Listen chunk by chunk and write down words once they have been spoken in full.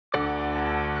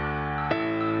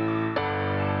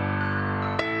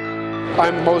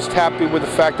I'm most happy with the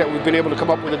fact that we've been able to come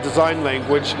up with a design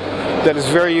language that is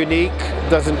very unique,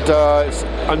 it's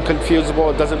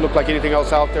unconfusable, it doesn't look like anything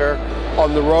else out there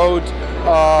on the road,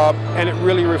 and it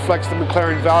really reflects the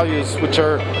McLaren values, which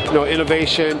are,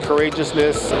 innovation,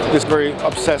 courageousness, this very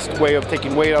obsessed way of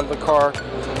taking weight out of the car.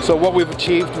 So what we've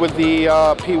achieved with the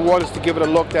P1 is to give it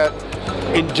a look that,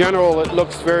 in general, it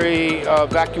looks very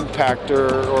vacuum packed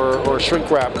or shrink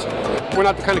wrapped. We're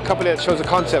not the kind of company that shows a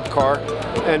concept car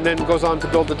and then goes on to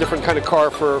build a different kind of car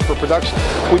for production.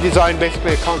 We designed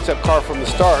basically a concept car from the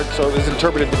start, so it was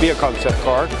interpreted to be a concept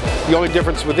car. The only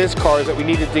difference with this car is that we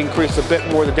needed to increase a bit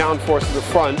more the downforce in the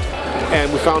front,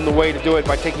 and we found the way to do it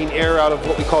by taking air out of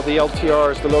what we call the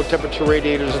LTRs, the low temperature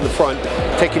radiators in the front,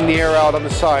 taking the air out on the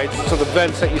sides, so the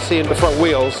vents that you see in the front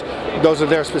wheels, those are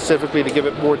there specifically to give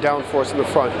it more downforce in the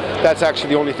front. That's actually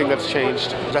the only thing that's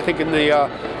changed. I think in the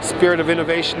spirit of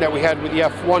innovation that we had with the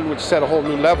F1, which set a whole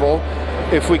new level,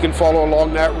 if we can follow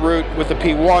along that route with the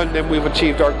P1, then we've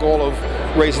achieved our goal of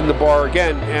raising the bar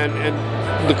again,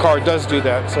 and the car does do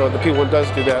that, so the P1 does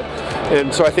do that.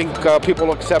 And so I think people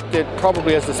will accept it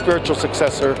probably as the spiritual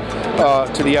successor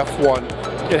to the F1.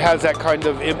 It has that kind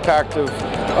of impact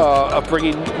of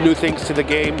bringing new things to the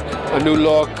game, a new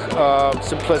look,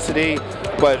 simplicity,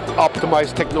 but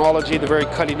optimized technology, the very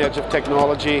cutting edge of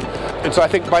technology. And so I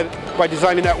think by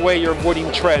designing that way, you're avoiding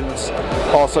trends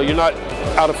also. You're not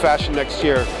out of fashion next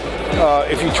year.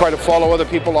 If you try to follow other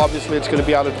people, obviously it's going to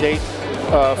be out of date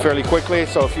fairly quickly.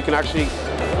 So if you can actually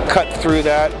cut through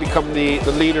that, become the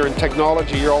leader in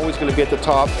technology, you're always going to be at the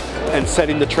top and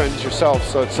setting the trends yourself.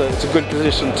 So it's a good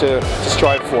position to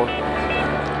strive for.